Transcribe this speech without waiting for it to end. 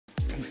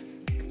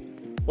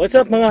What's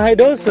up mga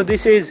Haydol? So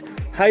this is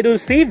Haydol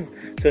Steve.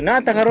 So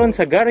nata karon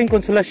sa Garing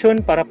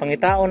Consolacion para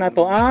pangitaon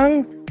nato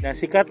ang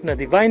nasikat na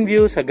divine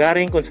view sa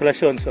Garing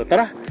Consolacion. So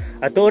tara,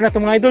 ato na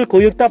to mga idol,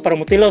 kuyog ta para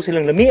mutilaw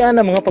silang lamian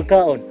ng mga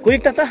pagkaon. Kuyog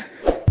ta ta!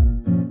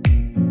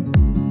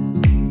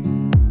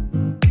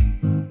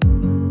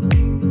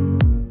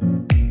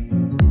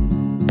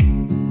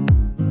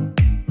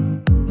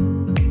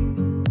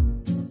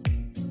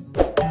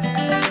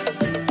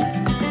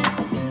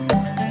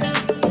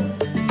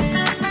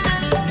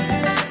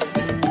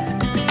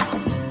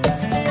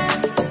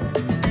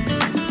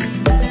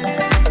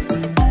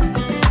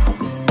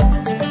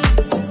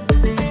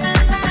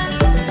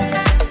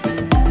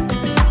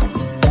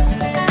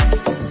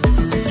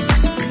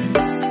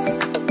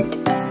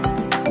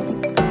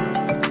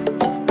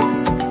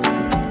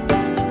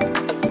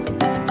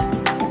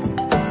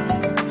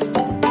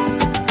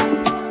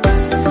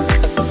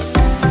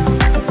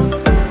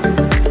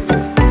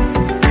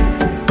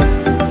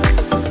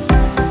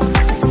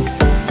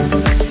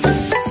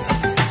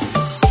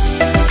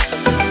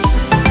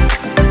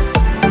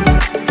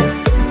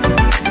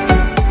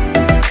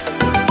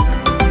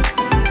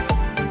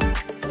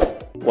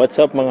 What's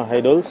up mga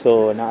Haydol?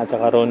 So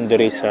naata karon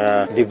diri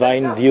sa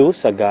Divine View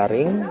sa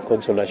Garing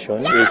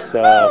Consolacion. It's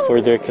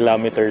further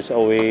kilometers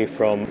away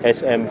from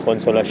SM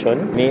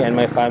Consolacion. Me and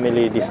my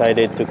family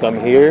decided to come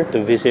here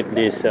to visit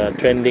this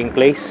trending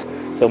place.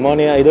 So mo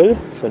ni idol,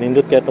 so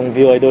nindot kay tong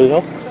view idol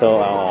no.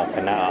 So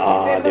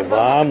di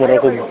ba mura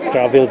ko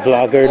travel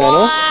vlogger na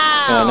no.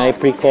 Nay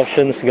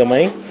precautions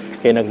gamay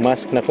kay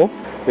nagmask na ko.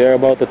 We are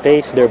about to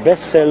taste their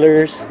best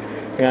sellers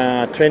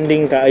nga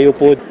trending kaayo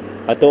pud.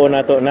 Ato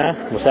na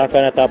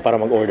musaka na ta para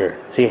mag-order.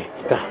 Sige,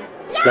 ka.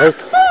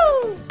 Los.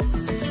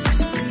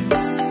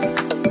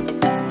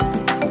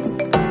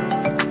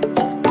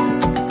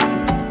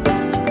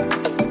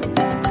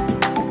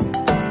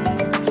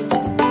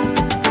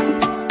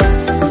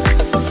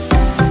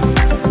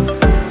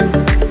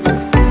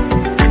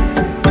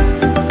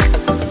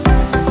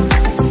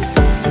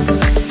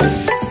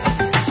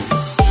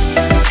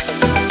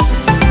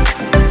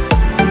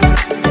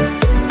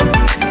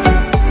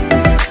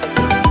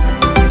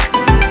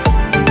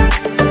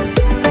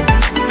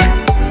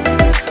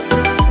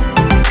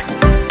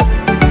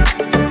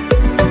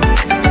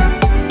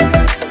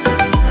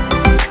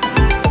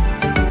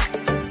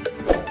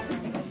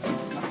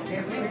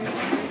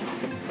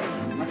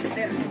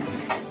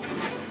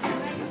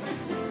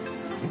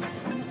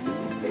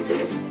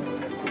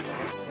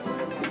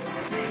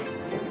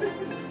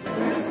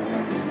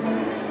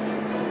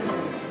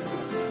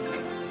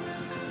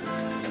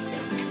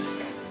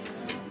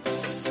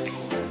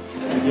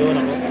 Yun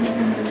ako.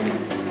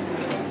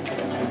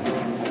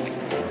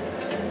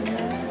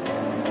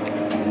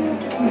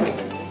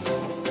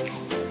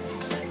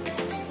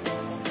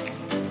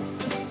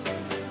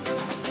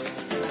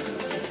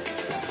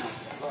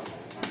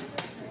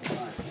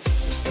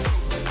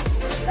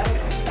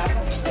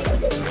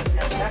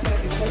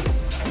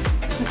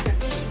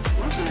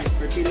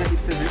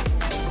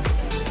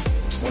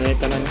 Muna yung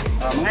tanan.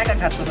 Mga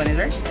kagasto ba ni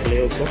sir?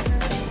 Leo ko.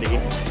 Sige.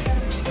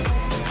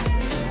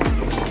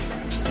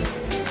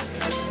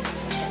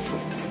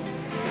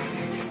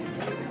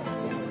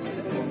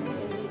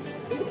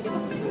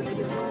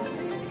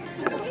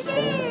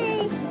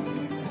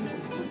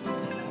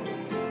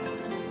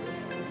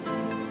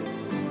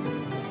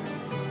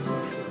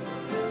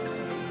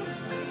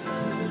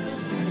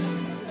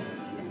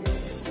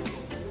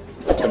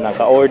 So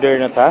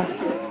naka-order na ta.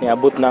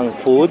 Niabot ng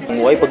food.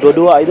 Way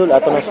pagdudua idol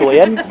ato na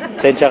suwayan.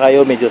 Sensya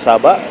kayo medyo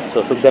saba.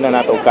 So sugdan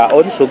na nato og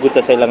kaon, sugod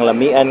ta sa ilang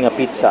lamian nga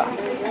pizza.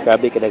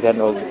 Grabe kadaghan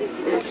og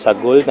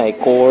sagol na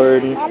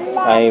corn,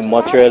 ay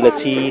mozzarella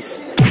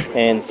cheese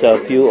and a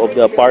few of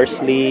the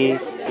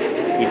parsley.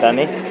 Kita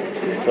ni.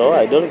 So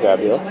idol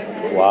grabe oh.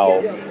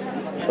 Wow.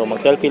 So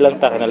mag-selfie lang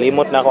ta,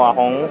 nalimot na ako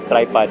akong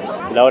tripod.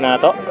 Ilaw na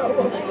nato.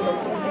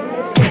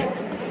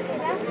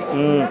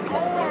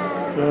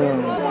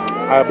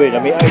 Grabe,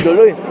 lami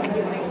idol oy.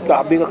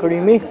 Grabe ka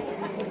creamy.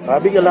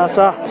 Grabe ka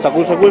lasa.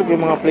 Sagol-sagol kay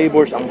mga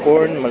flavors. Ang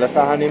corn,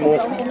 malasahan nimo.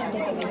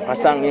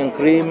 Hasta ang iyang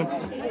cream,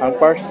 ang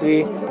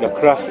parsley, the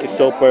crust is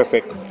so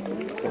perfect.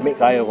 Lami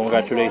kayo,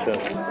 congratulations.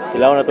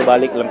 Ilaw na to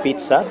balik lang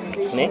pizza.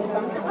 Ni?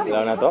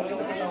 Ilaw na to.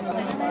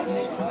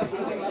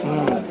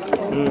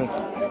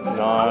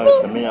 Nice.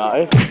 Lami na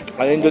ay.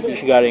 Kanindot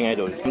yung Garing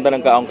idol. Punta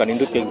ng kaong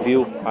kanindot kay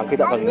view.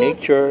 Makita kang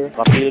nature.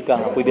 Ka-feel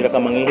ka. Pwede na ka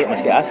mangihi.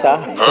 Maski asa.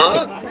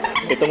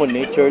 Ito mo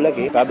nature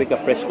lagi. Grabe ka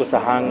presko sa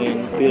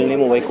hangin. Feel ni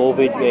mo way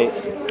COVID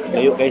guys.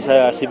 Layo kayo sa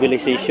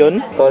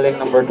civilization. Calling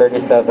number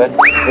 37.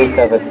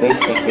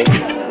 37 base.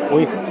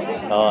 Uy.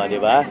 Oh,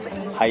 di ba?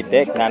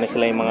 High-tech. Nana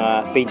sila yung mga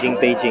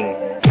paging.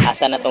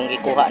 Asa na tong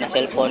ikuha na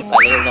cellphone.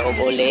 Palihog na kong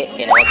uli.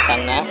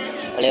 Kinawagsang na.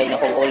 Palihog na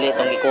kong uli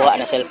tong ikuha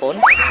na cellphone.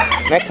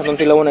 Next, atong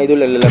tilaw na idol.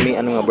 Lalami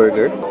ano nga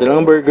burger.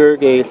 Tilang burger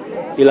kay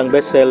ilang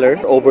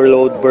bestseller.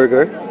 Overload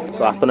burger.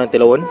 So, ato ng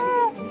tilawon.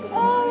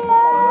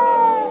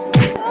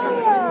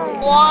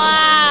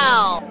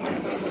 Wow!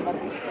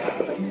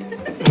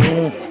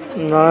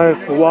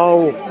 Nice,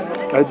 wow.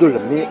 Idol,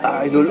 lami.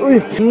 Idol, uy.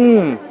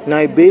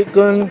 Na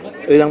bacon,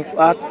 ilang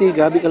patty,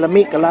 gabi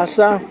kalami,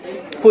 kalasa.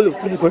 Full of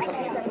flavors.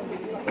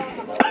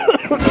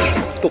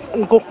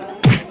 Tukan ko.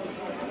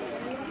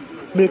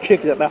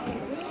 Milkshake na ta.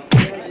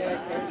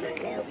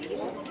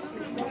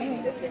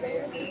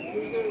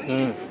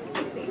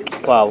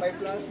 Wow.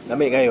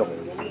 Lami kayo.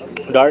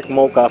 Dark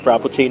mocha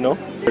frappuccino.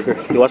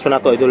 Iwaso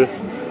na to, idol.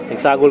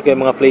 Nagsagol kayo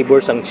mga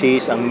flavors, ang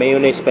cheese, ang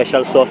mayonnaise,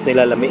 special sauce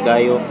nila, lami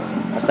kayo.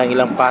 Basta ang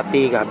ilang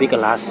patty, gabi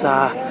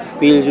kalasa.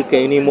 Feel good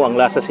kayo nimo ang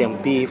lasa siyang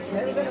beef.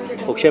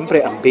 O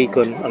syempre ang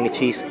bacon, ang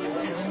cheese.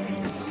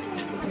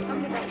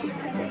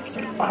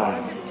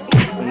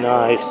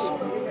 Nice.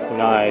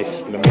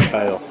 Nice. Lami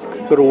kayo.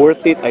 Pero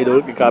worth it,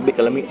 idol. Gabi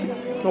kalami.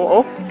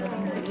 Oo.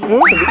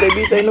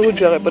 Bitay-bitay na gud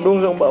siya kay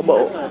padung sa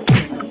babao.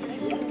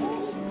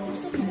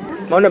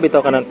 Mao na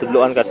bitaw ka nang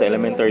tudloan ka sa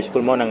elementary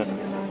school mo nang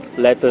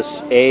letters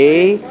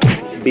A,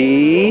 B,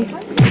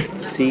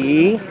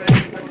 C.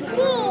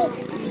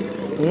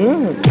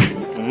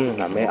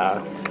 Nami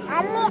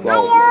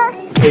Wow.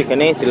 Uy,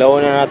 kani tilaw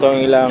na nato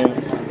ang ilang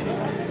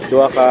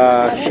duha ka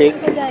shake.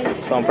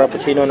 So ang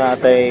frappuccino na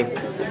atay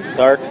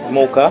dark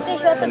mocha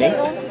kani.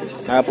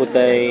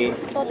 Naputay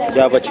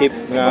Java chip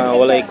nga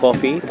walay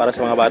coffee para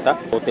sa mga bata.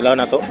 So tilaw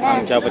na to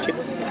ang Java chip.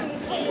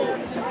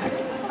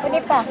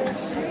 Kunin pa.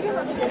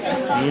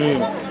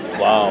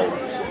 Wow.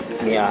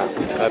 Niya,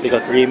 grabe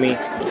ka creamy.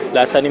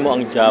 Lasa nimo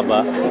ang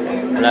Java.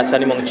 Lasa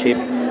nimo ang chip.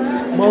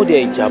 Mao di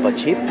ay Java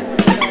chip.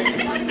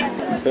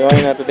 Pero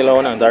ay nato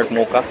tilawan ang dark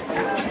mocha.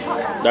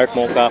 Dark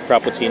mocha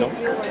frappuccino.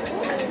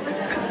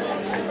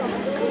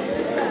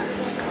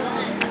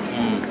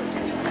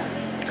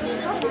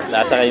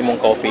 Lasa kayo mong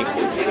coffee.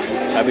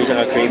 Sabi siya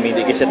nga creamy,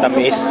 di kasi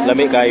tamis,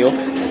 lami kayo.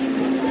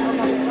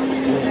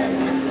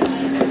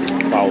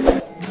 Wow.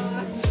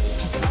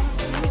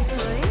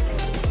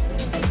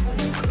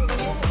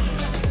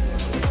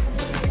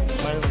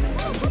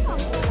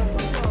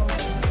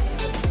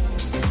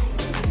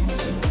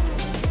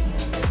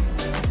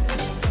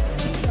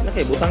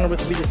 Okay, butang na ba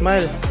sa video,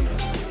 smile.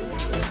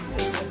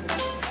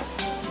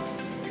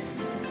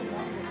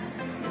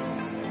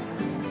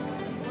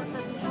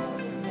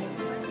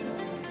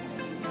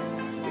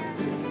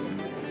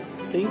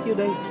 Thank you,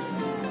 Dai.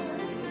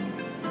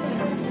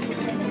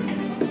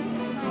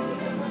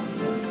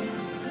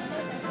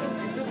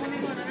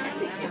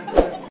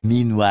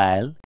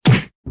 Meanwhile,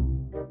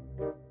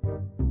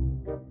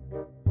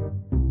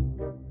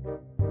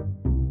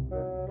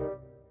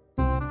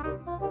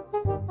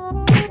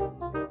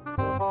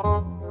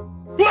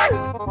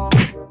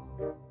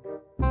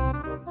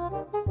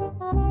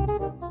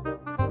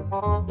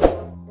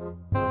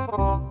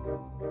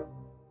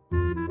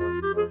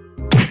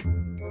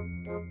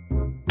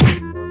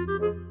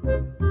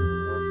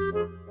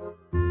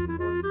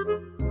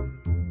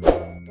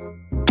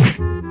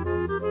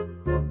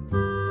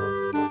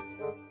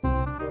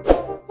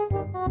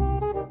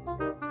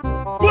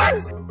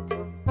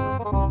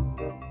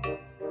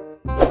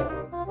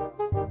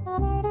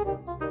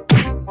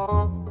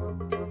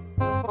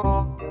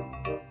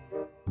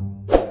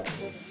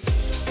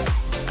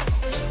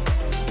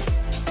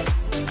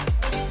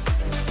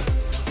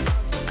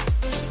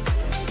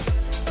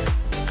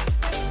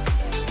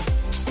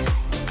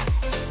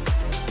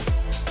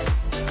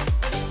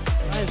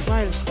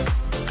 smile.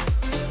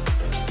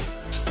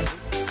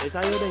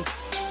 Sayo, Dai.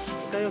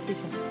 Sayo,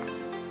 Kisha.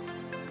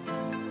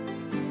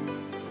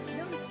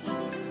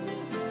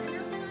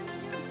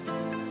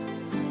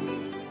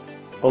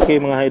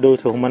 Okay mga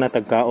idol, so humana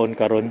tagkaon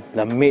karon.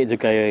 Lami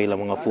jud kayo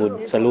ilang mga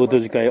food.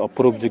 Saludo jud kayo,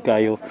 approve jud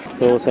kayo.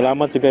 So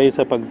salamat jud kayo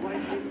sa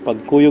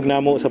pagkuyog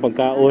namo sa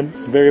pagkaon.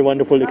 It's very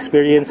wonderful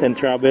experience and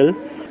travel.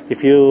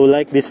 If you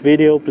like this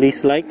video,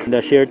 please like and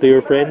share to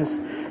your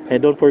friends. And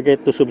don't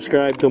forget to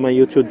subscribe to my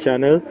YouTube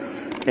channel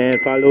and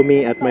follow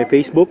me at my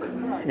Facebook.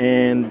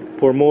 And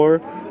for more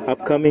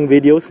upcoming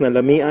videos na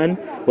lamian,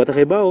 what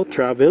about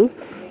travel,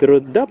 pero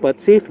dapat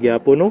safe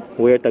gyapon no.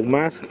 Wear tag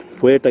mask,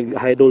 wear tag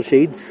Haydol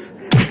shades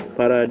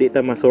para di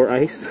ta ma-sore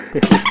eyes.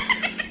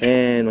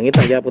 And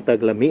mangita gyapon tag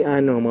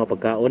lamian ng mga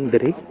pagkaon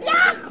diri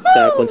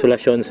sa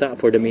Consolacion sa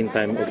for the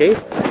meantime, okay?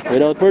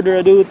 Without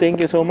further ado, thank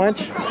you so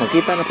much.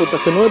 Makita na po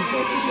ta sunod.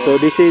 So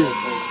this is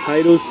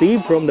Haydol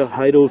Steve from the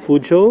Haydol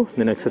Food Show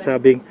na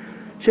nagsasabing,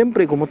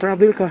 syempre kung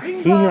mo-travel ka,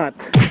 hingat,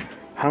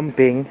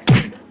 hamping,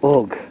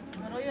 og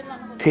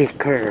take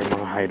care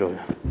mga Haydol.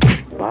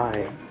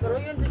 Bye.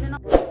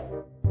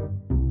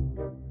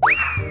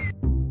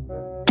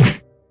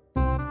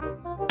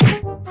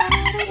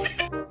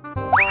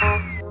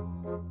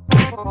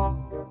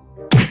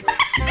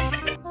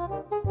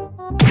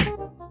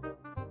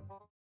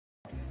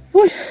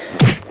 Uy!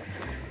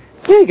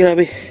 Uy,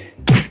 grabe.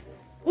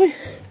 Uy,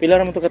 pila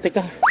naman ito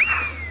katika.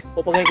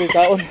 O pagay ko yung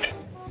kaon.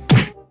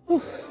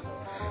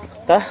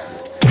 Ta,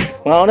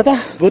 mga na ta,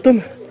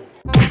 gutom.